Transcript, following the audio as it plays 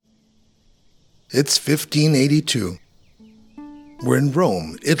It's 1582. We're in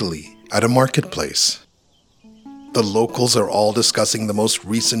Rome, Italy, at a marketplace. The locals are all discussing the most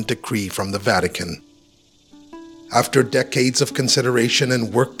recent decree from the Vatican. After decades of consideration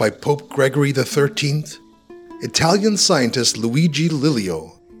and work by Pope Gregory XIII, Italian scientist Luigi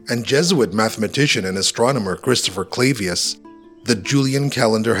Lilio and Jesuit mathematician and astronomer Christopher Clavius, the Julian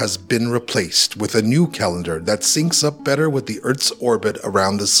calendar has been replaced with a new calendar that syncs up better with the Earth's orbit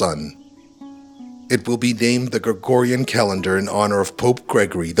around the Sun. It will be named the Gregorian calendar in honor of Pope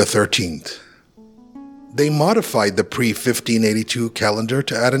Gregory XIII. They modified the pre-1582 calendar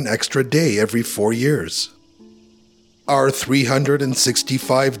to add an extra day every 4 years. Our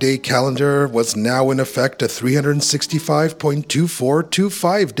 365-day calendar was now in effect a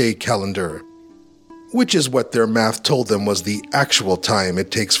 365.2425-day calendar, which is what their math told them was the actual time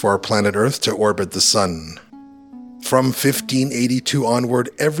it takes for our planet Earth to orbit the Sun. From 1582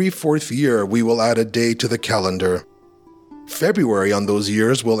 onward, every 4th year we will add a day to the calendar. February on those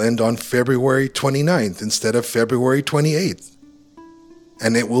years will end on February 29th instead of February 28th,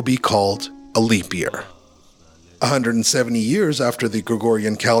 and it will be called a leap year. 170 years after the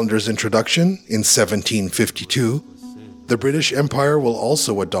Gregorian calendar's introduction in 1752, the British Empire will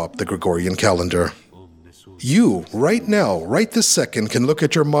also adopt the Gregorian calendar. You, right now, right this second, can look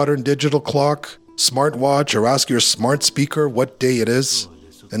at your modern digital clock, smartwatch, or ask your smart speaker what day it is,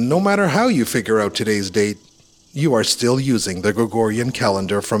 and no matter how you figure out today's date, you are still using the Gregorian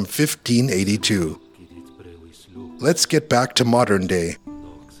calendar from 1582. Let's get back to modern day.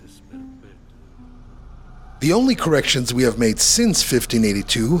 The only corrections we have made since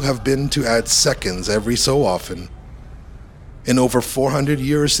 1582 have been to add seconds every so often. In over 400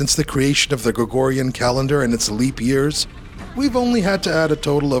 years since the creation of the Gregorian calendar and its leap years, we've only had to add a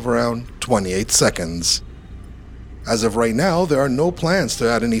total of around 28 seconds. As of right now, there are no plans to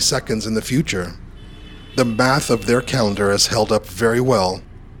add any seconds in the future. The math of their calendar has held up very well.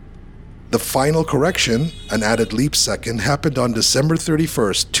 The final correction, an added leap second, happened on December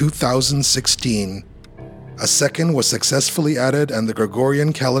 31st, 2016. A second was successfully added and the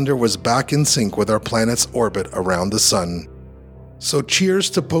Gregorian calendar was back in sync with our planet's orbit around the Sun. So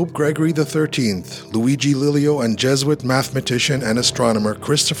cheers to Pope Gregory XIII, Luigi Lilio, and Jesuit mathematician and astronomer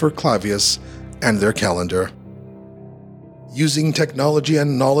Christopher Clavius and their calendar. Using technology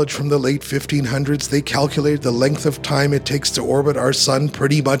and knowledge from the late 1500s, they calculated the length of time it takes to orbit our Sun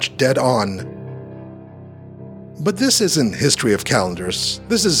pretty much dead on. But this isn't history of calendars,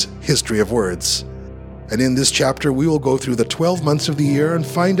 this is history of words. And in this chapter, we will go through the 12 months of the year and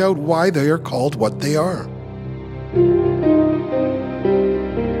find out why they are called what they are.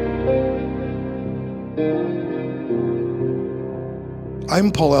 I'm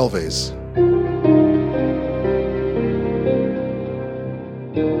Paul Alves.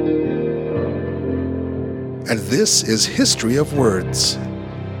 And this is History of Words.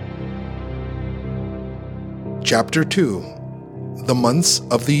 Chapter 2. The Months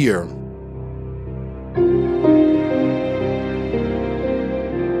of the Year.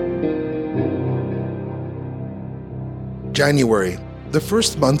 January, the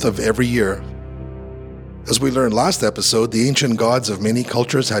first month of every year. As we learned last episode, the ancient gods of many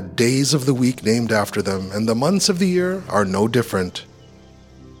cultures had days of the week named after them, and the months of the year are no different.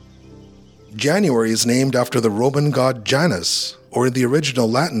 January is named after the Roman god Janus, or in the original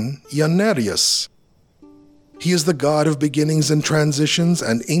Latin, Janarius. He is the god of beginnings and transitions,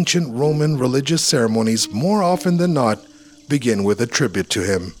 and ancient Roman religious ceremonies more often than not begin with a tribute to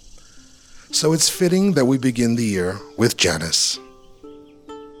him. So it's fitting that we begin the year with Janus.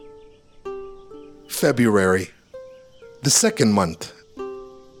 February, the second month.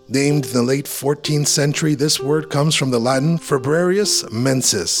 Named in the late 14th century, this word comes from the Latin Febrarius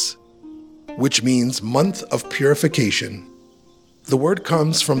mensis, which means month of purification. The word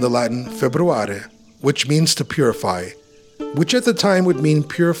comes from the Latin februare, which means to purify, which at the time would mean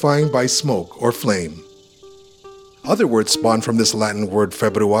purifying by smoke or flame. Other words spawn from this Latin word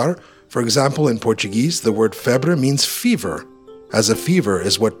februar. For example, in Portuguese, the word febre means fever, as a fever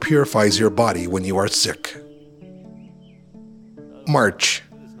is what purifies your body when you are sick. March.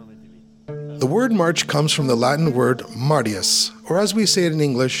 The word March comes from the Latin word Martius, or as we say it in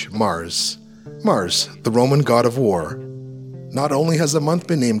English, Mars. Mars, the Roman god of war. Not only has the month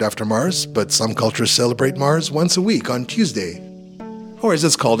been named after Mars, but some cultures celebrate Mars once a week on Tuesday, or as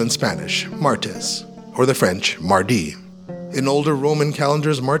it's called in Spanish, Martes, or the French, Mardi. In older Roman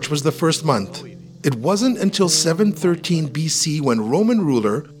calendars, March was the first month. It wasn't until 713 BC when Roman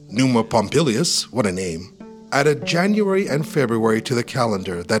ruler Numa Pompilius, what a name, added January and February to the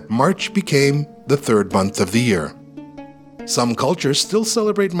calendar that March became the third month of the year. Some cultures still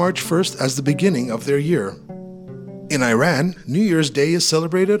celebrate March 1st as the beginning of their year. In Iran, New Year's Day is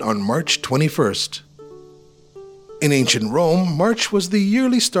celebrated on March 21st. In ancient Rome, March was the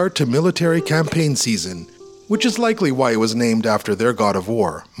yearly start to military campaign season, which is likely why it was named after their god of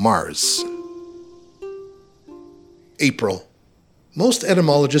war, Mars. April. Most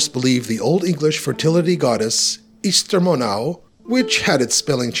etymologists believe the Old English fertility goddess Ysthermonau, which had its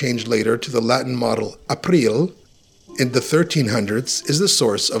spelling changed later to the Latin model April, in the 1300s is the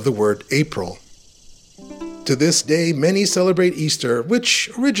source of the word April. To this day, many celebrate Easter, which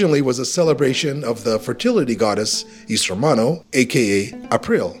originally was a celebration of the fertility goddess Ysthermono, aka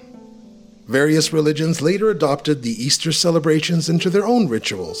April. Various religions later adopted the Easter celebrations into their own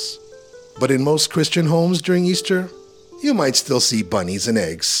rituals. But in most Christian homes during Easter, you might still see bunnies and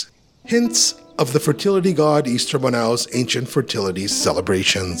eggs, hints of the fertility god Ysthermonau's ancient fertility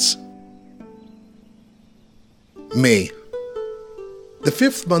celebrations. May. The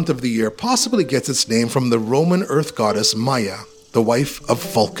 5th month of the year possibly gets its name from the Roman earth goddess Maia, the wife of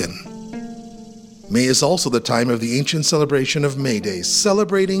Vulcan. May is also the time of the ancient celebration of May Day,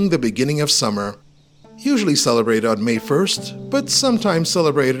 celebrating the beginning of summer, usually celebrated on May 1st, but sometimes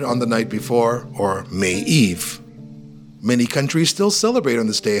celebrated on the night before, or May Eve. Many countries still celebrate on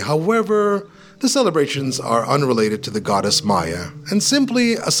this day, however, the celebrations are unrelated to the goddess Maia, and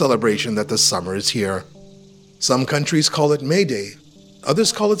simply a celebration that the summer is here. Some countries call it May Day,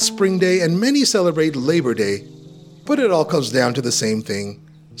 others call it Spring Day, and many celebrate Labor Day, but it all comes down to the same thing.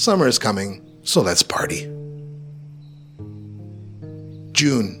 Summer is coming, so let's party.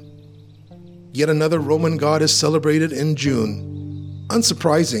 June. Yet another Roman god is celebrated in June.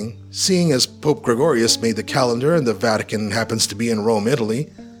 Unsurprising, seeing as Pope Gregorius made the calendar and the Vatican happens to be in Rome,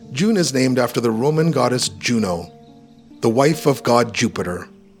 Italy, June is named after the Roman goddess Juno, the wife of god Jupiter.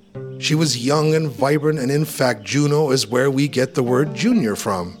 She was young and vibrant, and in fact, Juno is where we get the word junior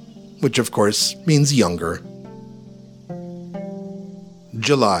from, which of course means younger.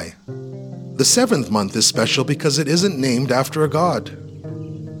 July. The 7th month is special because it isn't named after a god.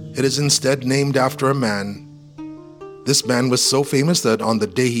 It is instead named after a man. This man was so famous that on the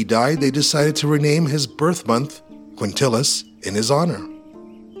day he died, they decided to rename his birth month, Quintilis, in his honor.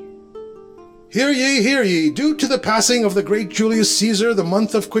 Hear ye, due to the passing of the great Julius Caesar, the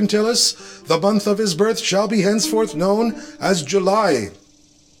month of Quintilis, the month of his birth shall be henceforth known as July.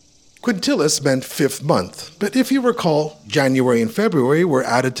 Quintilis meant 5th month, but if you recall, January and February were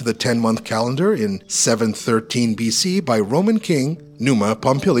added to the 10-month calendar in 713 BC by Roman king Numa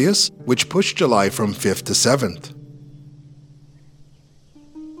Pompilius, which pushed July from 5th to 7th.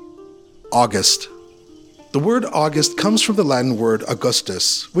 August. The word August comes from the Latin word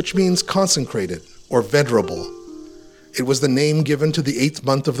Augustus, which means consecrated or venerable. It was the name given to the 8th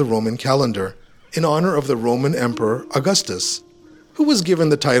month of the Roman calendar, in honor of the Roman Emperor Augustus, who was given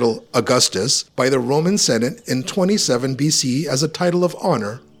the title Augustus by the Roman Senate in 27 BC as a title of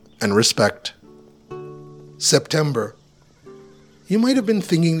honor and respect. September. You might have been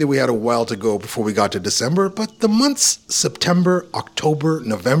thinking that we had a while to go before we got to December, but the months September, October,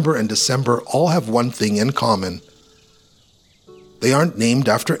 November, and December all have one thing in common. They aren't named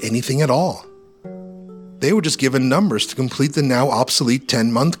after anything at all. They were just given numbers to complete the now obsolete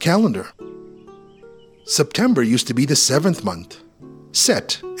 10-month calendar. September used to be the 7th month,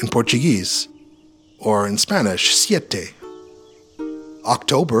 set in Portuguese, or in Spanish, siete.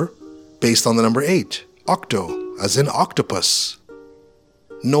 October, based on the number 8, octo, as in octopus.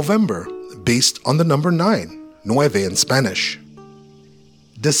 November, based on the number 9, nueve in Spanish.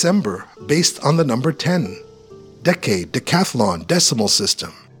 December, based on the number 10, decade, decathlon, decimal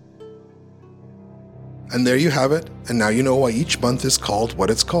system. And there you have it, and now you know why each month is called what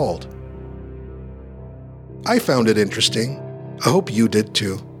it's called. I found it interesting. I hope you did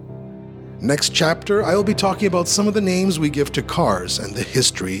too. Next chapter, I will be talking about some of the names we give to cars and the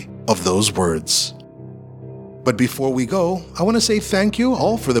history of those words. But before we go, I want to say thank you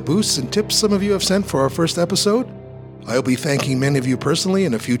all for the boosts and tips some of you have sent for our first episode. I'll be thanking many of you personally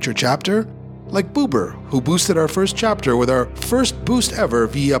in a future chapter, like Boober, who boosted our first chapter with our first boost ever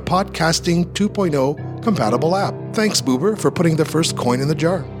via Podcasting 2.0 compatible app. Thanks, Boober, for putting the first coin in the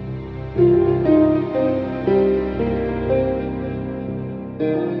jar.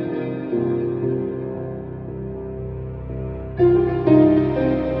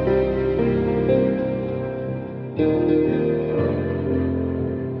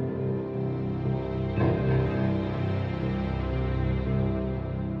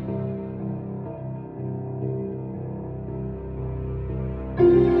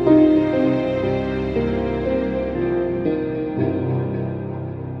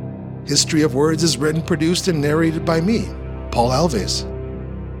 History of Words is written, produced, and narrated by me, Paul Alves.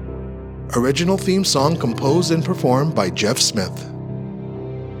 Original theme song composed and performed by Jeff Smith.